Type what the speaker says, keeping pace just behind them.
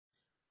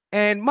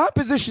And my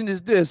position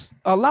is this: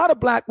 a lot of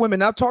black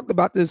women, I've talked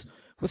about this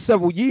for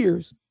several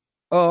years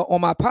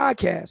on my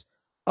podcast.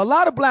 A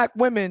lot of black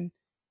women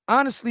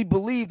honestly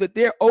believe that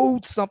they're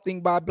owed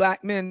something by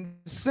black men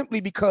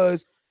simply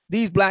because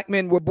these black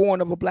men were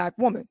born of a black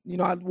woman. You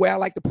know, the way I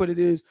like to put it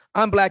is,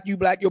 I'm black, you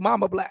black, your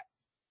mama black.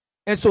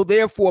 And so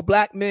therefore,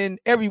 black men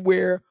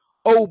everywhere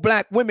owe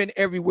black women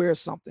everywhere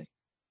something.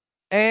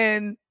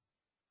 And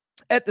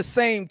at the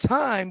same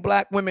time,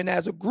 black women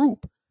as a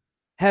group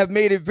have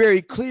made it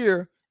very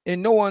clear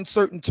in no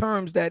uncertain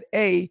terms that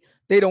A,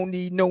 they don't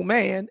need no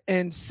man,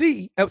 and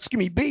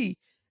B,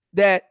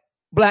 that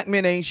black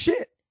men ain't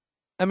shit.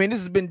 I mean, this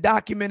has been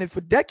documented for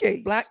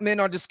decades. Black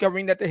men are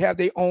discovering that they have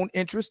their own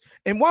interests.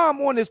 And while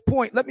I'm on this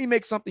point, let me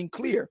make something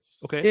clear.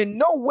 Okay. In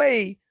no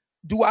way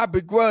do I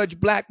begrudge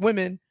black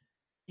women,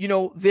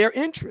 their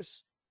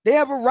interests. They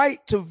have a right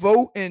to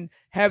vote and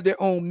have their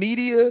own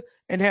media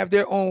and have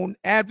their own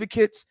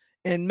advocates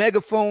and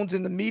megaphones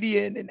in the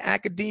media and in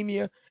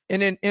academia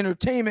and in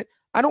entertainment.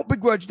 I don't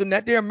begrudge them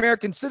that. They're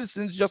American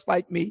citizens just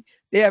like me.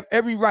 They have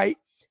every right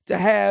to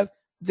have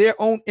their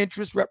own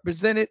interests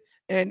represented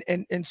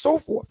and so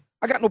forth.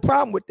 I got no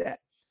problem with that.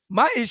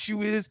 My issue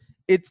is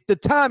the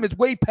time is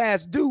way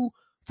past due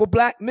for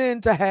black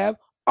men to have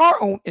our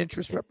own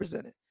interests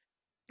represented.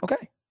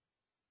 Okay.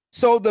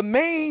 So the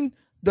main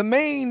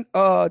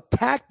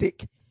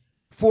tactic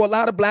for a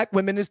lot of black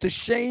women is to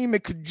shame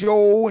and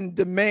cajole and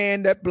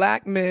demand that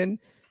black men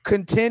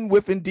contend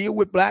with and deal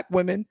with black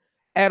women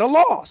at a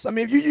loss. I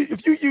mean,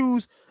 if you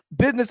use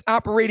business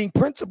operating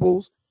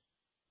principles,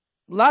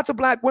 lots of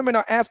black women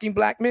are asking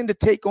black men to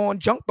take on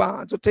junk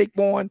bonds or take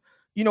on,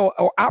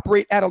 or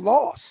operate at a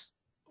loss.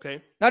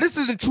 Okay. Now, this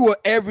isn't true of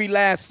every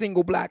last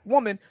single black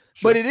woman,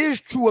 sure, but it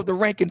is true of the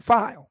rank and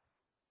file.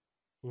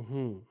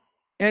 Mm-hmm.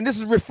 And this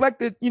is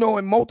reflected,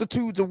 in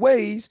multitudes of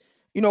ways.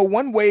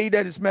 One way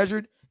that is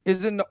measured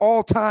is in the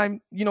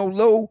all-time,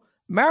 low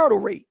marital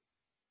rate.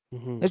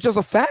 Mm-hmm. It's just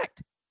a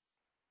fact.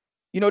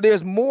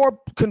 There's more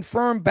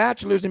confirmed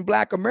bachelors in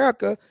Black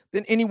America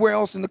than anywhere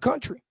else in the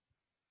country.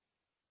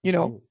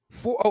 Over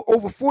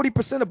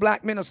 40% of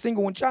black men are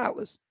single and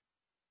childless.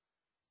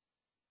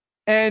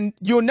 And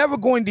you're never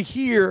going to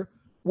hear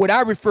what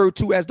I refer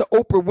to as the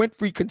Oprah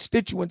Winfrey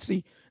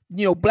constituency,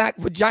 black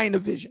vagina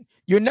vision.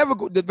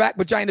 The black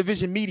vagina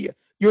vision media.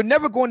 You're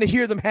never going to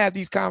hear them have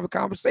these kind of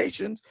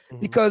conversations, mm-hmm,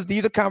 because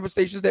these are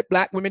conversations that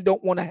black women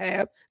don't want to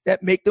have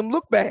that make them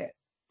look bad.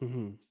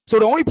 Mm-hmm. So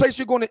the only place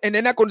you're going to, and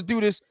they're not going to do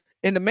this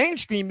in the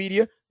mainstream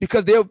media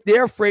because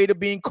they're afraid of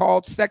being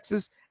called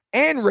sexist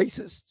and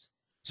racists.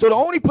 So the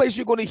only place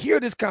you're going to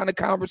hear this kind of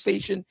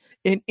conversation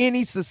in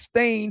any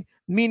sustained,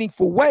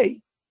 meaningful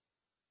way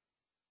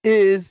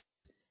is,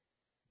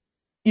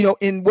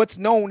 in what's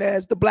known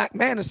as the black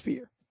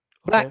manosphere,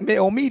 black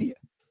male media.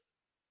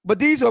 But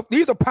these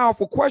are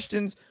powerful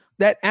questions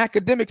that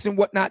academics and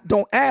whatnot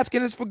don't ask,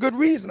 and it's for good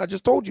reason. I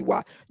just told you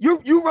why.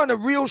 You run a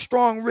real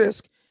strong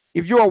risk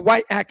if you're a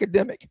white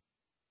academic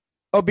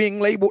of being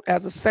labeled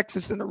as a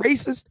sexist and a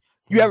racist.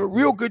 You have a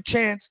real good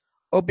chance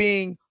of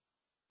being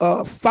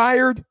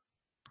fired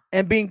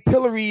and being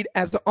pilloried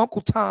as the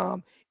Uncle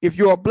Tom if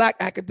you're a black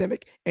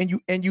academic and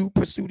you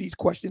pursue these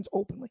questions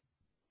openly.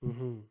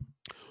 Mm-hmm.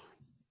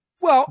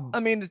 Well, I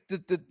mean,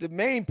 the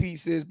main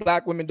piece is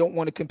black women don't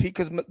want to compete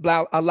because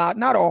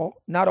not all,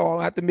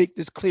 I have to make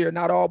this clear.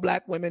 Not all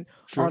black women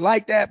are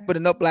like that, but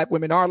enough black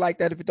women are like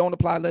that. If it don't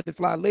apply, let it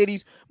fly.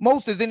 Ladies,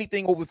 most is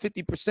anything over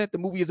 50%. The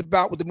movie is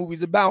about what the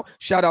movie's about.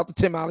 Shout out to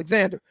Tim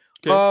Alexander.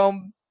 Okay.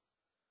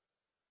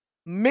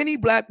 Many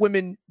black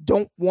women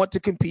don't want to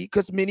compete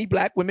because many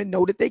black women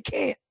know that they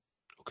can't.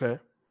 Okay.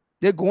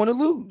 They're going to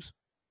lose.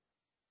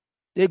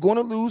 They're going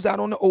to lose out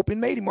on the open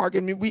mating market.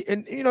 I mean,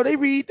 they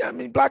read. I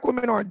mean, black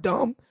women aren't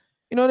dumb.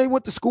 They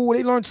went to school.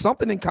 They learned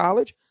something in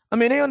college. I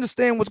mean, they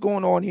understand what's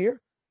going on here.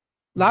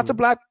 Lots of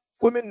black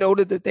women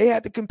noted that they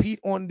had to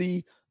compete on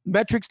the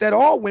metrics that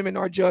all women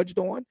are judged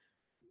on.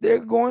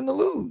 They're going to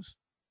lose.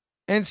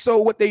 And so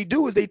what they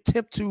do is they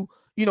attempt to,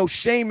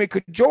 shame and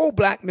cajole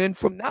black men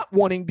from not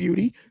wanting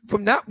beauty,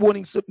 from not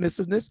wanting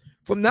submissiveness,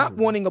 from not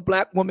wanting a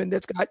black woman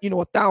that's got,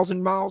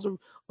 1,000 miles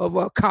of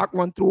a cock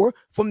run through her,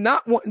 from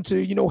not wanting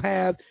to,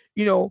 have,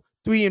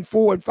 3 and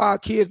 4 and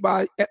 5 kids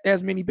by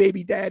as many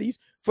baby daddies,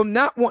 from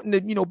not wanting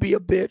to, be a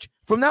bitch,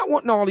 from not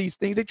wanting all these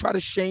things. They try to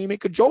shame and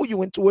cajole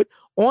you into it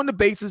on the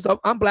basis of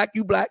I'm black,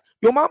 you black,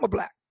 your mama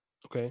black.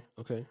 Okay.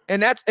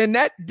 And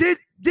that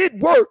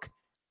did work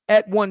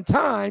at one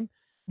time,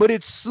 but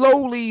it's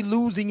slowly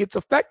losing its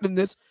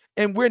effectiveness,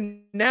 and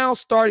we're now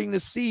starting to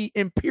see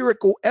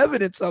empirical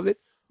evidence of it.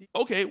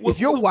 Okay, if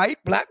you're white,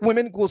 black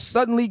women will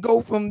suddenly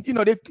go from,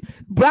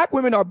 black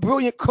women are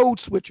brilliant code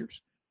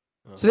switchers.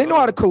 So they know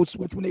how to code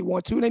switch when they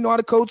want to, and they know how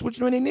to code switch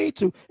when they need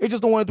to. They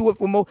just don't want to do it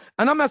for more.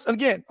 And I want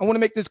to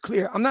make this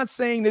clear. I'm not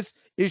saying this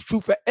is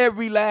true for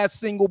every last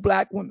single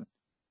black woman.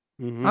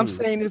 Mm-hmm. I'm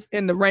saying this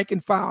in the rank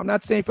and file. I'm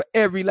not saying for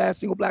every last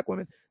single black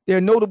woman. There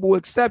are notable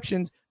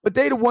exceptions, but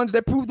they're the ones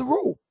that prove the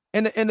rule.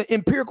 And the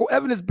empirical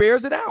evidence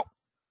bears it out.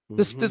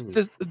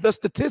 The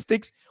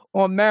statistics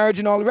on marriage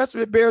and all the rest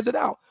of it bears it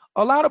out.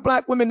 A lot of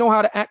black women know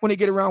how to act when they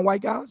get around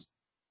white guys.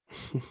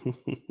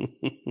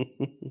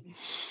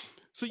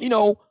 So, you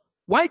know,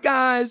 white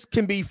guys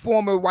can be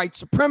former white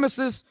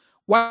supremacists.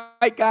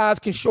 White guys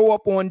can show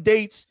up on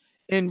dates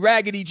in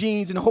raggedy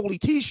jeans and a holy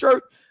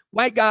t-shirt.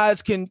 White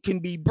guys can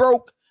be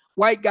broke.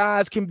 White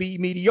guys can be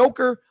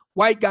mediocre.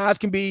 White guys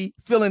can be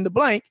fill in the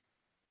blank,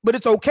 but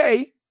it's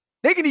okay.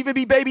 They can even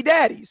be baby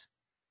daddies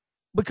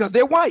because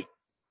they're white.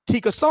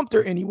 Tika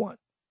Sumter, anyone.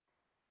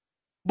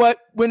 But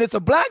when it's a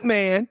black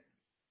man,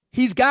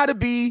 he's got to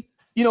be,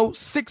 you know,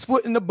 6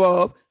 foot and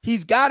above.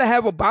 He's got to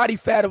have a body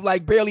fat of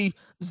like barely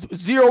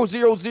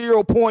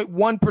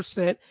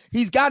 0.1%.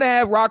 He's got to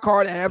have rock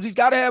hard abs. He's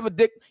got to have a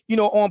dick, you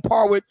know, on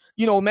par with,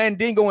 you know,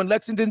 Mandingo and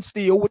Lexington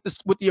Steele with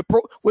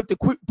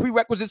the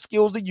prerequisite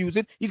skills to use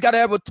it. He's got to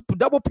have a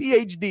double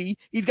PhD.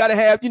 He's got to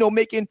have, you know,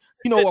 making,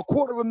 you know,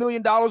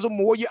 $250,000 or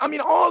more. I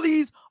mean, all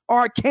these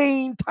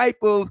arcane type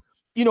of,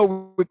 you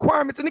know,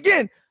 requirements. And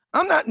again,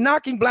 I'm not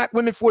knocking black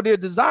women for their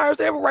desires.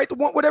 They have a right to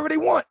want whatever they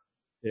want.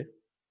 Yeah.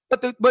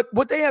 But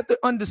what they have to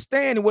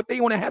understand and what they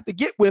want to have to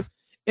get with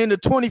in the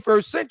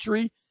 21st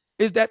century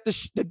is that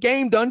the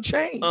game done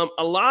changed.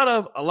 A lot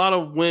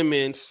of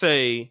women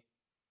say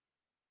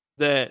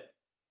that,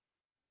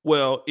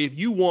 well, if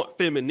you want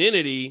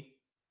femininity,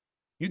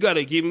 you got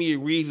to give me a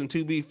reason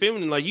to be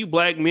feminine. Like, you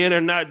black men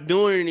are not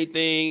doing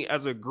anything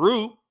as a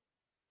group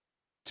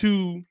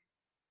to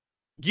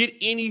get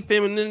any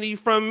femininity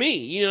from me.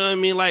 You know what I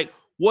mean? Like,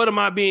 what am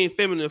I being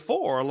feminine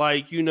for?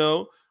 Like, you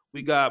know,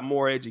 we got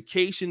more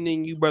education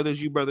than you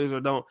brothers. You brothers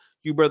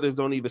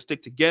don't even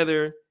stick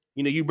together.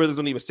 You know, you brothers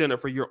don't even stand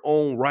up for your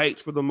own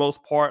rights for the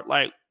most part.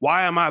 Like,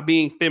 why am I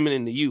being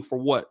feminine to you? For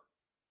what?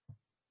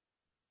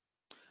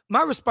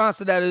 My response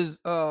to that is,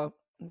 let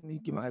me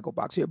get my echo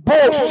box here.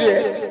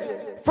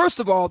 Bullshit. First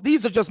of all,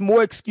 these are just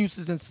more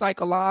excuses and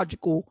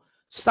psychological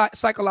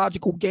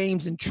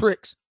games and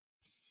tricks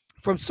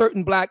from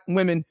certain black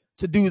women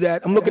to do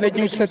that. I'm looking at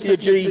you, Cynthia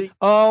G.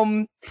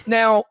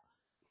 Now,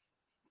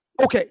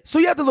 okay, so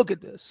you have to look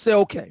at this. Say,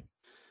 okay,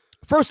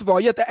 first of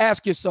all, you have to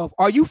ask yourself,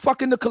 are you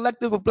fucking the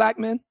collective of black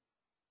men?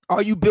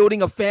 Are you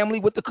building a family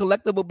with the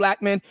collective of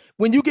black men?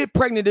 When you get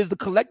pregnant, is the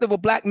collective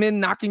of black men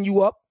knocking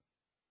you up?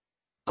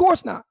 Of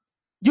course not.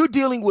 You're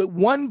dealing with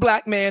one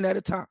black man at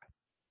a time.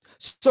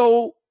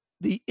 So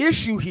the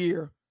issue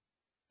here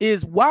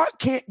is, why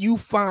can't you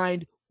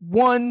find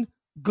one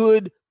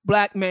good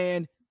black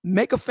man,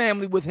 make a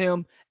family with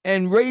him,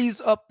 and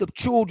raise up the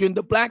children,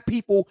 the black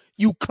people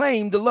you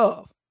claim to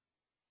love?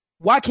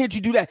 Why can't you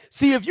do that?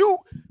 See, if you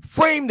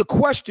frame the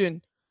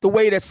question the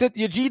way that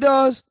Cynthia G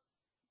does,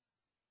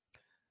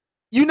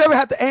 you never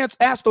have to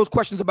ask those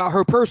questions about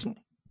her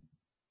personally,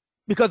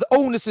 because the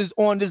onus is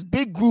on this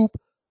big group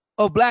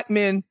of black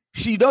men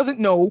she doesn't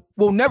know,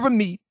 will never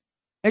meet,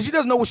 and she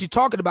doesn't know what she's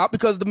talking about,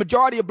 because the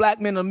majority of black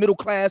men in the middle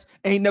class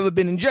ain't never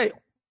been in jail.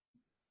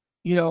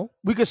 You know,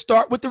 we could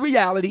start with the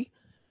reality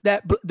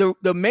that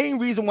the main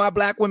reason why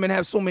black women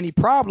have so many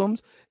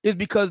problems is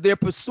because they're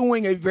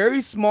pursuing a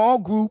very small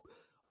group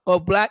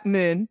of black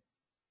men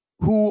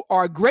who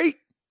are great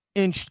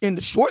in the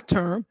short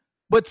term,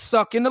 but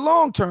suck in the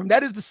long term.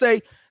 That is to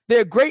say,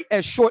 they're great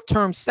as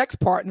short-term sex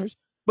partners,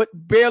 but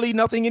barely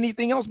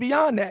anything else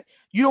beyond that.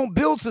 You don't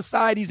build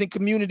societies and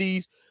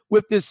communities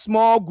with this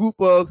small group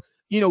of,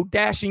 you know,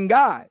 dashing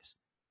guys.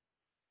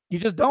 You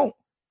just don't.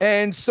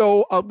 And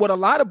so what a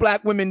lot of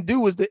black women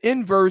do is the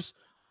inverse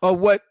of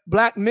what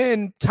black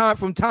men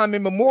from time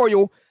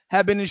immemorial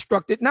have been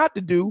instructed not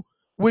to do,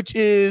 which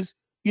is,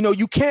 you know,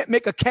 you can't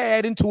make a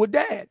cad into a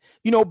dad.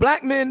 You know,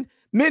 black men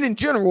in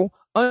general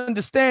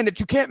understand that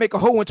you can't make a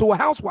hoe into a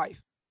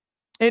housewife.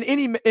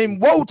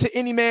 And woe to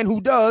any man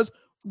who does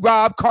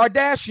Rob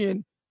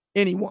Kardashian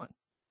anyone.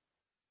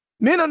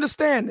 Men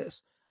understand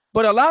this.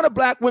 But a lot of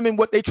black women,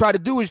 what they try to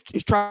do is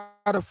try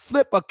to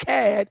flip a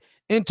cad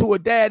into a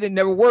dad. It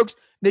never works.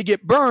 They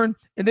get burned,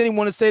 and then they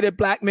want to say that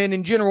black men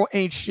in general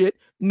ain't shit.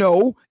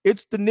 No,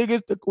 it's the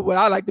niggas, what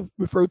I like to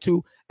refer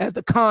to as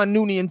the Khan,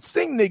 Nooney, and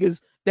Singh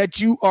niggas that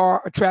you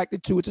are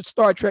attracted to. It's a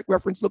Star Trek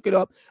reference. Look it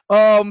up.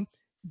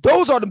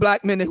 Those are the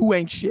black men who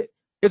ain't shit.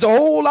 There's a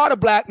whole lot of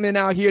black men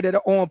out here that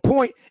are on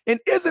point. And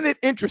isn't it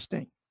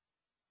interesting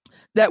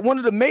that one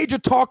of the major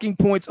talking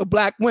points of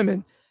black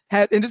women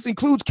has, and this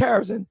includes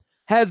Karazin,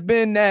 has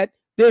been that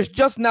there's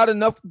just not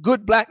enough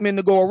good black men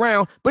to go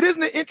around. But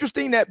isn't it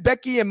interesting that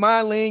Becky and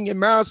Mai Ling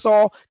and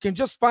Marisol can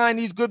just find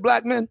these good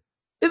black men?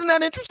 Isn't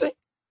that interesting?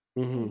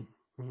 Mm-hmm.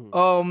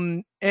 Mm-hmm.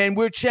 And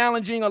we're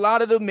challenging a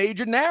lot of the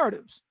major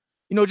narratives.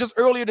 You know, just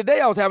earlier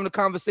today, I was having a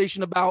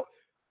conversation about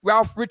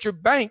Ralph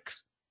Richard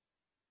Banks,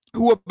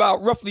 who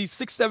about roughly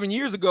 6-7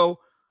 years ago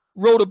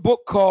wrote a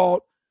book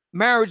called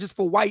Marriage is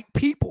for White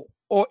People,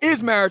 or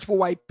Is Marriage for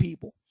White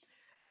People?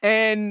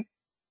 And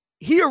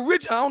he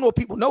originally, I don't know if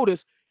people know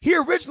this, he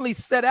originally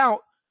set out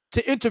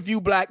to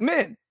interview black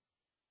men.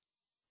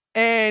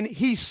 And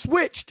he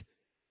switched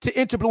to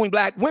interviewing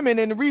black women.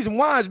 And the reason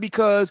why is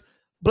because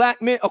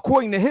black men,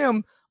 according to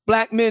him,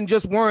 black men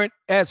just weren't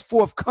as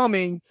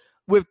forthcoming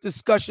with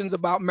discussions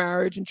about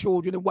marriage and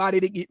children and why they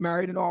didn't get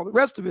married and all the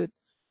rest of it.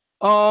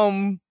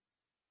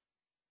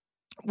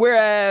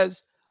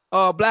 whereas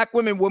black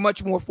women were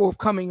much more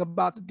forthcoming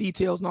about the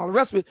details and all the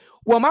rest of it.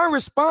 Well, my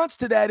response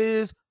to that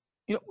is,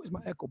 where's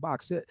my echo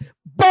box at?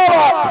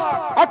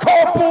 Bollocks! I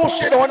call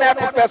bullshit on that,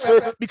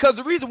 professor, because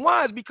the reason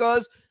why is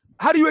because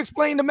how do you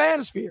explain the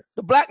manosphere,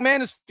 the black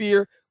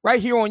manosphere, right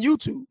here on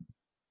YouTube?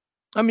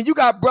 I mean, you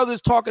got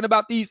brothers talking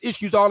about these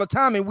issues all the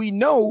time, and we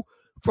know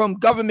from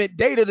government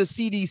data, the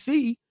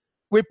CDC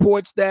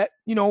reports that,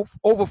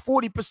 over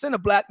 40%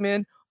 of black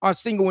men are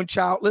single and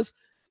childless.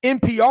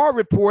 NPR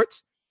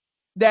reports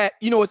that,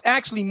 it's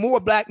actually more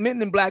black men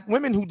than black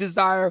women who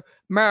desire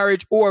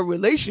marriage or a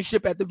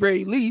relationship at the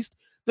very least.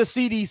 The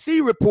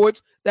CDC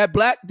reports that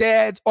black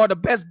dads are the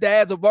best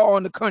dads of all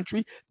in the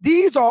country.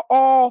 These are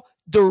all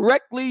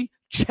directly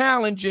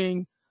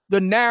challenging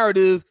the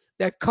narrative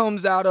that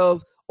comes out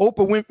of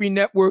Oprah Winfrey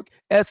Network,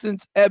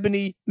 Essence,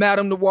 Ebony,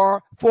 Madame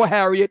Noir, For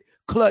Harriet,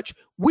 Clutch.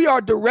 We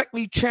are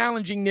directly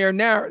challenging their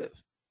narrative.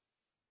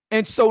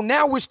 And so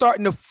now we're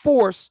starting to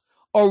force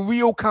a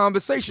real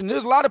conversation.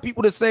 There's a lot of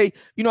people that say,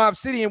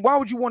 Obsidian, why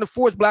would you want to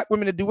force black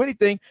women to do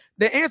anything?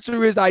 The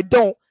answer is I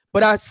don't,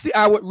 but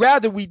I would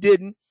rather we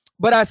didn't,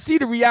 but I see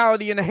the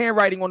reality in the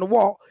handwriting on the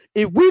wall.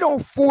 If we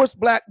don't force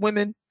black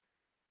women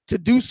to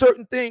do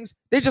certain things,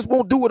 they just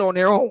won't do it on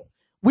their own.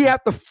 We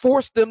have to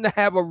force them to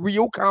have a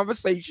real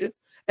conversation,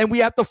 and we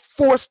have to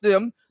force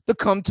them to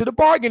come to the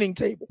bargaining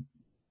table.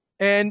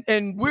 And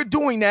we're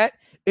doing that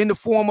in the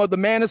form of the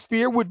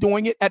manosphere. We're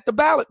doing it at the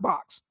ballot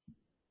box.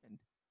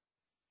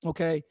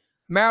 Okay,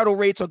 marital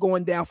rates are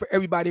going down for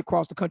everybody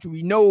across the country.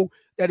 We know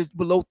that it's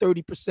below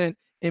 30%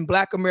 in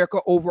Black America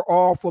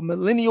overall. For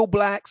millennial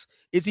blacks,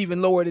 it's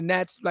even lower than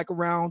that. It's like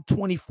around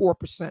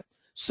 24%.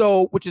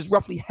 So, which is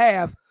roughly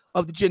half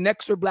of the Gen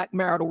Xer black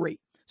marital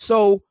rate.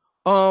 So,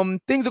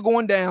 things are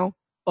going down.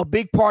 A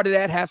big part of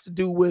that has to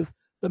do with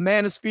the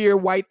manosphere,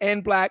 white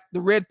and black,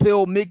 the red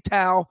pill,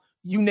 MGTOW,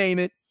 you name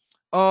it.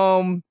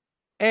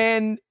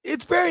 And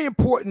it's very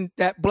important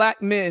that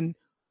black men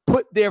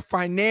put their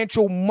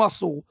financial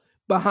muscle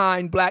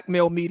behind black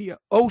male media.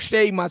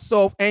 O'Shea,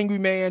 myself, Angry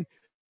Man,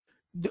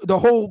 the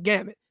whole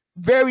gamut.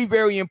 Very,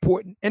 very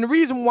important. And the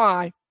reason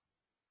why,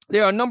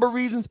 there are a number of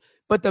reasons,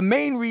 but the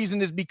main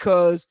reason is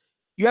because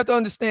you have to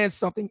understand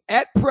something.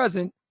 At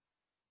present,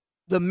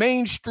 the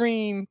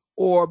mainstream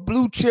or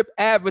blue chip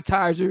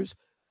advertisers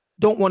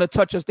don't want to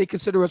touch us. They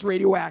consider us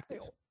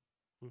radioactive.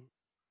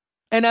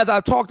 And as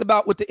I talked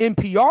about with the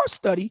NPR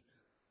study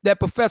that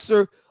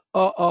Professor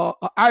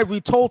Ivory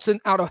Tolson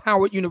out of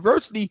Howard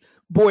University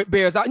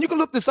bears out, and you can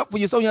look this up for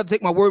yourself. You have to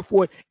take my word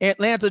for it.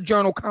 Atlanta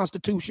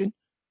Journal-Constitution.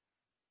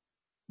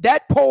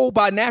 That poll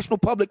by National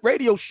Public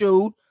Radio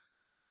showed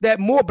that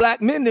more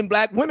black men than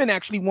black women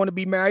actually want to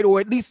be married, or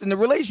at least in a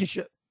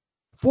relationship.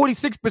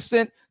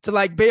 46% to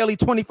like barely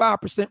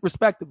 25%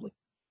 respectively.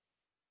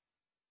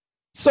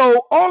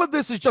 So all of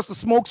this is just a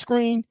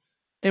smokescreen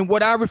and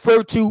what I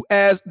refer to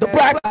as the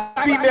black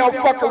female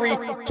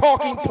fuckery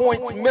talking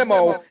points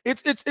memo.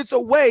 It's a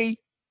way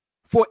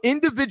for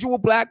individual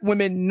black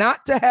women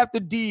not to have to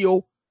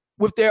deal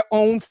with their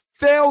own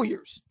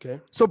failures.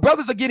 Okay. So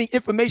brothers are getting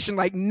information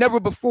like never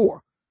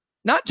before.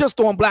 Not just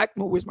on black,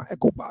 where's my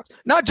echo box?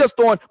 Not just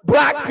on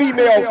black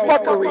female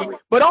fuckery,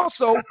 but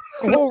also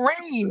a whole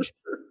range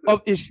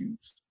of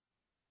issues.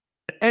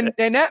 And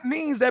that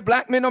means that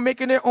black men are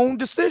making their own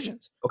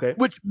decisions, okay,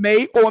 which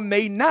may or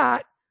may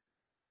not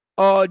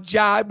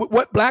jibe with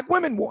what black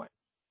women want.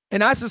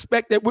 And I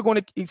suspect that we're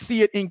going to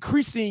see it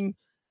increasing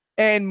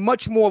and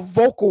much more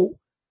vocal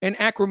and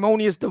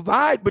acrimonious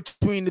divide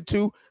between the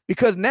two,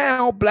 because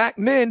now black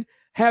men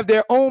have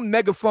their own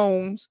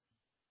megaphones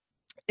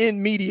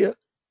in media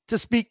to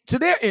speak to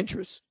their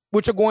interests,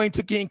 which are going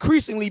to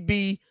increasingly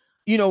be,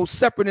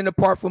 separate and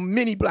apart from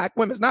many black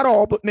women. Not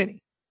all, but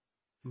many.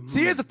 Mm-hmm.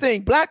 See, here's the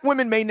thing. Black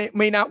women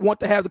may not want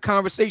to have the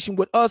conversation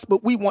with us,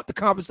 but we want the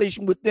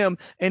conversation with them,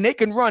 and they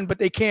can run, but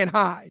they can't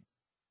hide.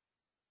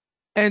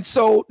 And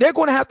so they're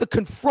going to have to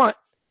confront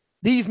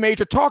these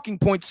major talking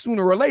points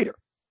sooner or later.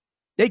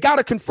 They got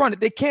to confront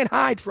it. They can't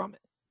hide from it.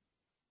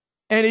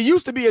 And it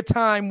used to be a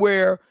time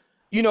where,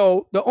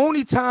 the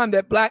only time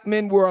that black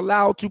men were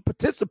allowed to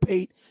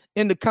participate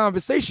in the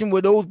conversation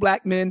were those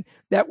black men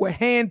that were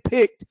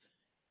handpicked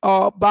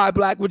by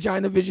Black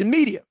Vagina Vision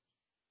Media,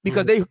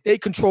 because they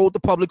controlled the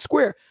public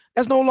square.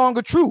 That's no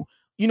longer true.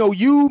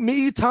 You,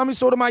 me, Tommy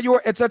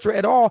Sotomayor, et cetera,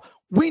 et al.,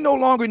 we no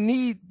longer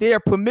need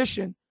their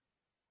permission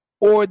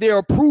or their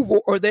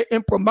approval or their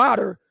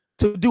imprimatur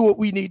to do what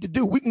we need to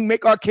do. We can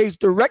make our case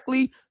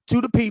directly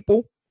to the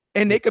people,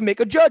 and they can make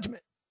a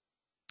judgment.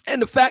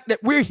 And the fact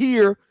that we're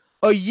here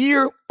a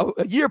year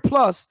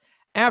plus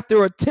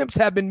after attempts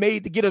have been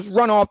made to get us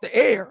run off the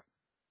air,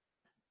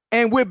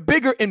 and we're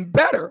bigger and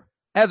better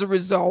as a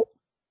result,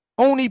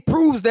 only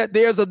proves that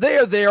there's a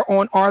there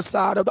on our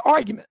side of the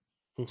argument.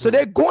 Mm-hmm. So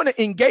they're going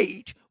to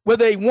engage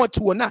whether they want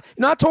to or not.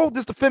 I told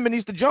this to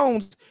Feminista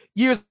Jones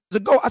years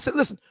ago. I said,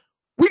 listen,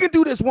 we can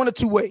do this one of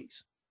two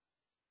ways.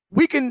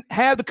 We can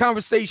have the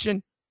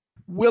conversation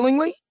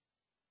willingly,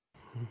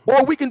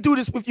 or we can do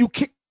this with you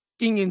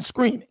kicking and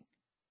screaming.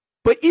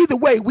 But either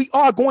way, we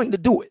are going to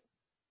do it.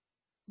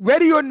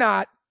 Ready or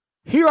not,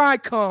 Here I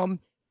come.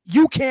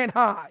 You can't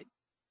hide.